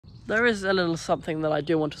there is a little something that I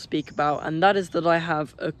do want to speak about, and that is that I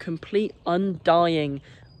have a complete undying,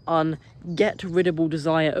 unget-riddable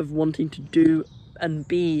desire of wanting to do and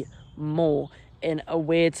be more in a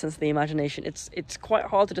weird sense of the imagination. It's quite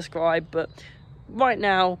hard to describe, but right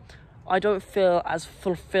now I don't feel as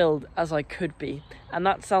fulfilled as I could be. And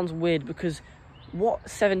that sounds weird because what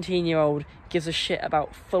 17-year-old gives a shit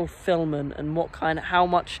about fulfillment and how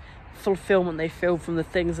much fulfillment they feel from the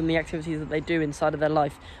things and the activities that they do inside of their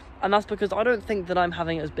life? And that's because I don't think that I'm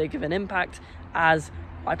having as big of an impact as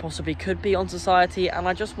I possibly could be on society, and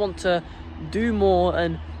I just want to do more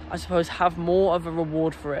and I suppose have more of a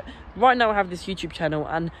reward for it. Right now I have this YouTube channel,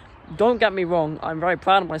 and don't get me wrong, I'm very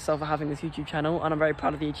proud of myself for having this YouTube channel, and I'm very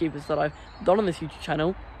proud of the achievements that I've done on this YouTube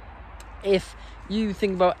channel. If you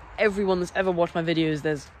think about everyone that's ever watched my videos,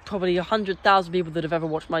 there's probably 100,000 people that have ever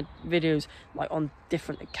watched my videos, like on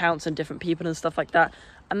different accounts and different people and stuff like that.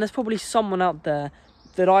 And there's probably someone out there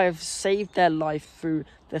that I have saved their life through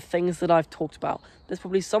the things that I've talked about. There's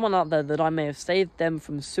probably someone out there that I may have saved them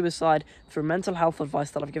from suicide, through mental health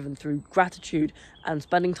advice that I've given, through gratitude and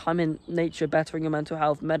spending time in nature, bettering your mental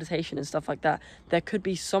health, meditation and stuff like that. There could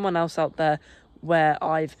be someone else out there where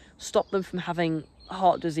I've stopped them from having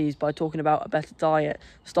heart disease by talking about a better diet,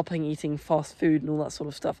 stopping eating fast food and all that sort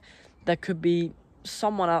of stuff. There could be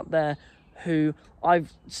someone out there who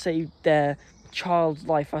I've saved their child's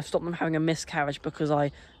life. I've stopped them having a miscarriage because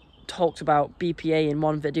I talked about BPA in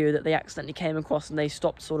one video that they accidentally came across, and they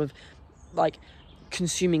stopped sort of like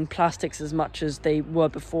consuming plastics as much as they were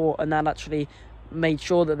before, and that actually made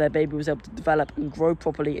sure that their baby was able to develop and grow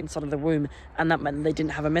properly inside of the womb, and that meant they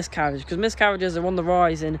didn't have a miscarriage, because miscarriages are on the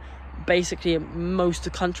rise in basically most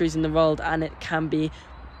countries in the world, and it can be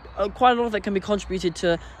quite a lot of it can be contributed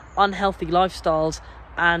to unhealthy lifestyles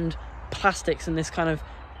and plastics and this kind of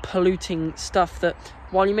polluting stuff that,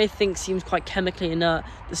 while you may think seems quite chemically inert,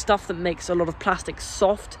 the stuff that makes a lot of plastics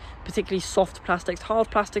soft, particularly soft plastics. Hard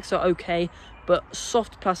plastics are okay, but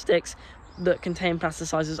soft plastics that contain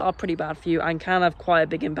plasticizers are pretty bad for you and can have quite a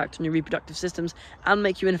big impact on your reproductive systems and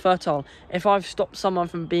make you infertile. If I've stopped someone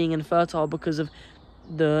from being infertile because of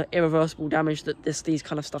the irreversible damage that these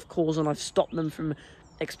kind of stuff cause, and I've stopped them from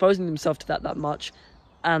exposing themselves to that much,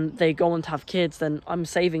 and they go on to have kids, then I'm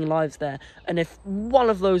saving lives there. And if one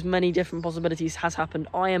of those many different possibilities has happened,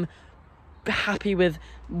 I am happy with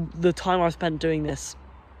the time I've spent doing this,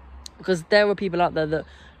 because there are people out there that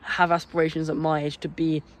have aspirations at my age to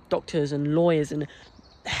be doctors and lawyers and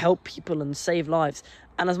help people and save lives.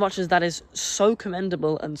 And as much as that is so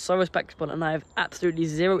commendable and so respectable, and I have absolutely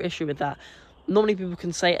zero issue with that, not many people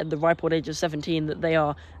can say at the ripe old age of 17 that they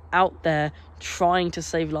are out there trying to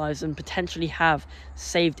save lives and potentially have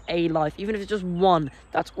saved a life, even if it's just one.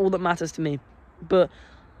 That's all that matters to me. But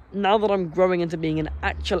now that I'm growing into being an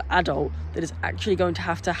actual adult that is actually going to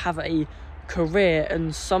have a career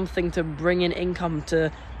and something to bring in income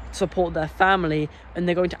to support their family, and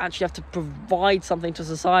they're going to actually have to provide something to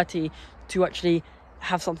society to actually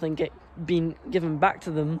have something being given back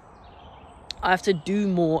to them, I have to do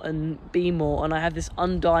more and be more, and I have this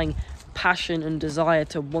undying passion and desire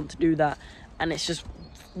to want to do that, and it's just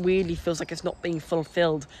really feels like it's not being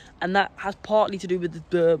fulfilled. And that has partly to do with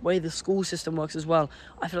the way the school system works as well.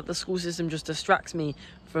 I feel like the school system just distracts me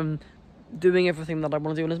from doing everything that I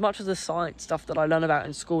want to do, and as much as the science stuff that I learn about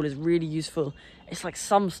in school is really useful, it's like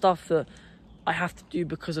some stuff that I have to do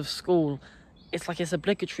because of school, it's like it's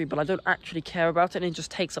obligatory, but I don't actually care about it, and it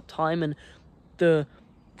just takes up time, and the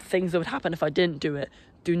things that would happen if I didn't do it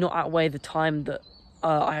do not outweigh the time that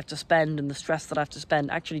I have to spend and the stress that I have to spend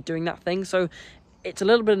actually doing that thing. So it's a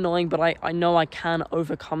little bit annoying, but I know I can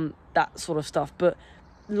overcome that sort of stuff. But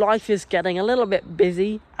life is getting a little bit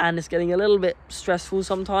busy and it's getting a little bit stressful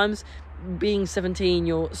sometimes. Being 17,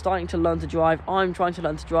 you're starting to learn to drive. I'm trying to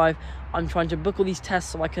learn to drive. I'm trying to book all these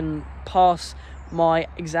tests so I can pass my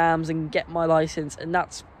exams and get my license, and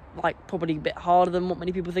that's like probably a bit harder than what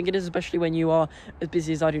many people think it is, especially when you are as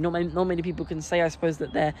busy as I do. Not many people can say, I suppose,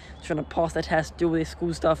 that they're trying to pass their test, do all this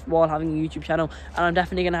school stuff while having a YouTube channel. And I'm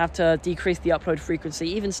definitely going to have to decrease the upload frequency,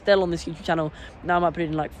 even still on this YouTube channel. Now I'm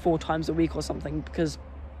uploading like 4 times a week or something, because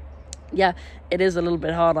yeah, it is a little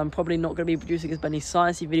bit hard. I'm probably not going to be producing as many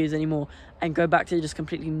sciencey videos anymore and go back to just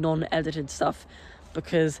completely non-edited stuff,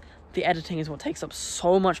 because the editing is what takes up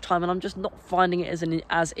so much time, and I'm just not finding it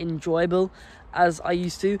as enjoyable as I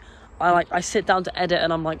used to. I sit down to edit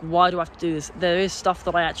and I'm like, why do I have to do this? There is stuff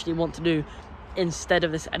that I actually want to do instead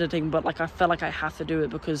of this editing, but like I feel like I have to do it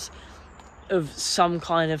because of some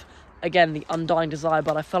kind of, again, the undying desire.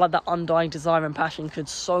 But I feel like that undying desire and passion could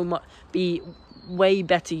so much be way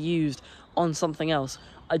better used on something else.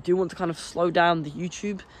 I do want to kind of slow down the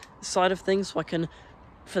YouTube side of things so I can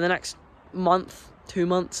for the next month, 2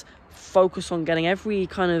 months, focus on getting every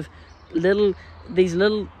kind of these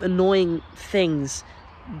little annoying things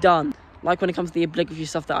done. Like when it comes to the obligatory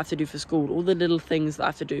stuff that I have to do for school, all the little things that I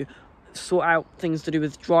have to do, sort out things to do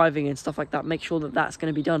with driving and stuff like that, make sure that that's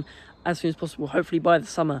going to be done as soon as possible, hopefully by the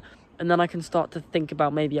summer. And then I can start to think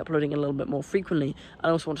about maybe uploading a little bit more frequently. I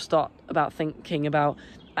also want to start thinking about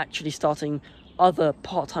actually starting other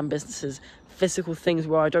part-time businesses, physical things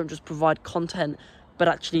where I don't just provide content, but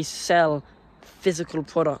actually sell physical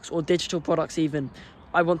products or digital products even.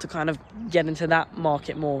 I want to kind of get into that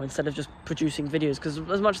market more instead of just producing videos, because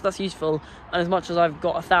as much as that's useful and as much as I've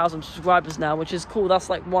got 1,000 subscribers now, which is cool, that's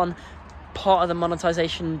like one part of the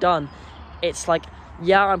monetization done. It's like,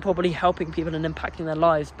 yeah, I'm probably helping people and impacting their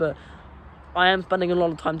lives, but I am spending a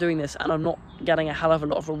lot of time doing this and I'm not getting a hell of a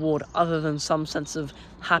lot of reward other than some sense of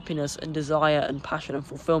happiness and desire and passion and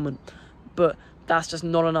fulfillment. But that's just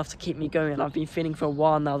not enough to keep me going, and I've been feeling for a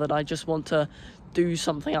while now that I just want to do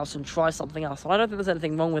something else and try something else. And I don't think there's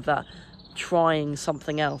anything wrong with that, trying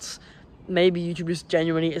something else. Maybe YouTube just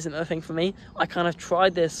genuinely isn't a thing for me. I kind of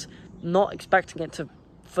tried this not expecting it to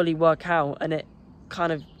fully work out, and it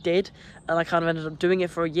kind of did, and I kind of ended up doing it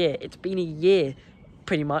for a year. It's been a year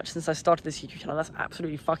pretty much since I started this YouTube channel. That's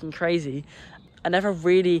absolutely fucking crazy. I never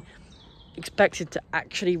really expected to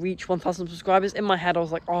actually reach 1,000 subscribers. In my head I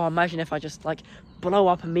was like, oh, imagine if I just like blow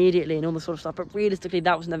up immediately and all this sort of stuff, but realistically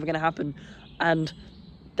that was never going to happen. And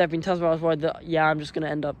there have been times where I was worried that, yeah, I'm just going to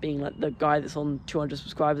end up being like the guy that's on 200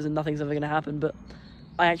 subscribers and nothing's ever going to happen. But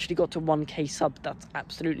I actually got to 1k sub. That's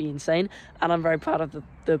absolutely insane, and I'm very proud of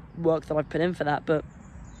the work that I've put in for that. But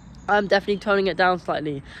I'm definitely toning it down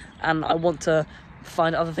slightly, and I want to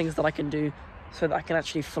find other things that I can do so that I can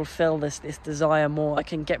actually fulfill this desire more. I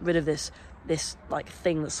can get rid of this like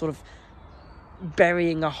thing that's sort of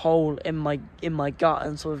burying a hole in my gut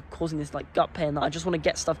and sort of causing this like gut pain that I just want to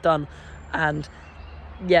get stuff done. And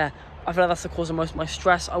yeah, I feel like that's the cause of most of my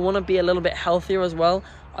stress. I want to be a little bit healthier as well.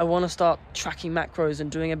 I want to start tracking macros and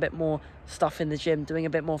doing a bit more stuff in the gym, doing a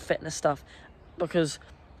bit more fitness stuff, because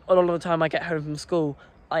a lot of the time I get home from school,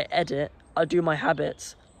 I edit, I do my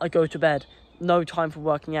habits, I go to bed. No time for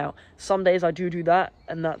working out. Some days I do that,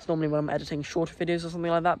 and that's normally when I'm editing shorter videos or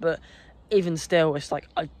something like that, but even still, it's like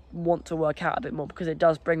I want to work out a bit more because it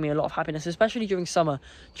does bring me a lot of happiness, especially during summer.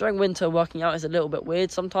 During winter, working out is a little bit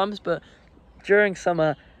weird sometimes, but during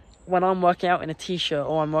summer, when I'm working out in a t-shirt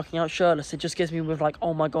or I'm working out shirtless, it just gives me with like,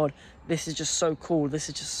 oh my god, this is just so cool, this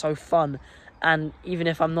is just so fun. And even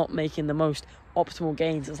if I'm not making the most optimal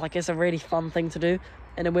gains, it's a really fun thing to do.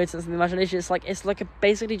 In a weird sense of the imagination, it's like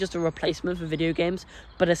basically just a replacement for video games,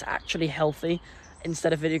 but it's actually healthy,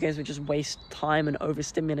 instead of video games which just waste time and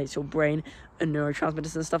overstimulates your brain and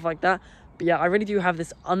neurotransmitters and stuff like that. But yeah, I really do have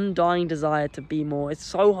this undying desire to be more. It's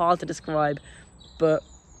so hard to describe, but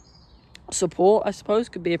support, I suppose,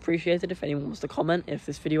 could be appreciated if anyone wants to comment if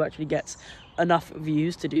this video actually gets enough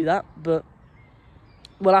views to do that, but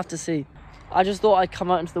we'll have to see. I just thought I'd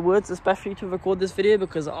come out into the woods, especially to record this video,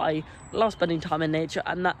 because I love spending time in nature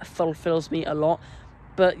and that fulfills me a lot.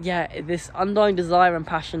 But yeah, this undying desire and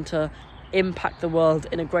passion to impact the world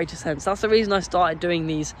in a greater sense. That's the reason I started doing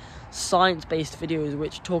these science-based videos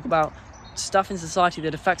which talk about stuff in society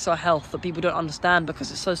that affects our health that people don't understand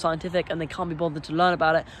because it's so scientific and they can't be bothered to learn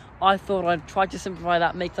about it. I thought I'd try to simplify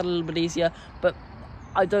that, make that a little bit easier, but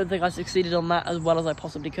I don't think I succeeded on that as well as I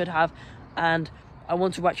possibly could have. And I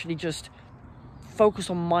want to actually just focus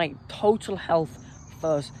on my total health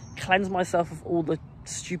first, cleanse myself of all the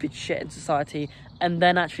stupid shit in society, and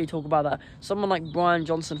then actually talk about that. Someone like Brian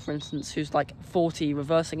Johnson, for instance, who's like 40,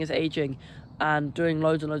 reversing his aging and doing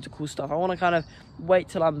loads and loads of cool stuff. I want to kind of wait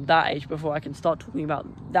till I'm that age before I can start talking about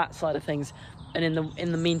that side of things, and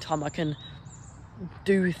in the meantime I can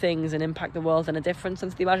do things and impact the world in a different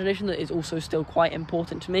sense of the imagination that is also still quite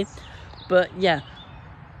important to me. But yeah,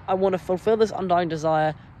 I want to fulfill this undying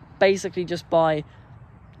desire basically just by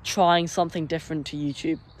trying something different to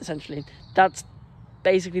YouTube, essentially. That's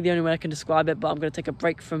basically the only way I can describe it, but I'm going to take a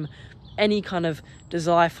break from any kind of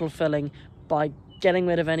desire fulfilling by getting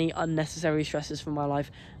rid of any unnecessary stresses from my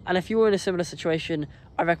life. And if you were in a similar situation,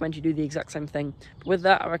 I recommend you do the exact same thing. But with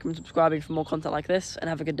that, I recommend subscribing for more content like this,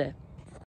 and have a good day.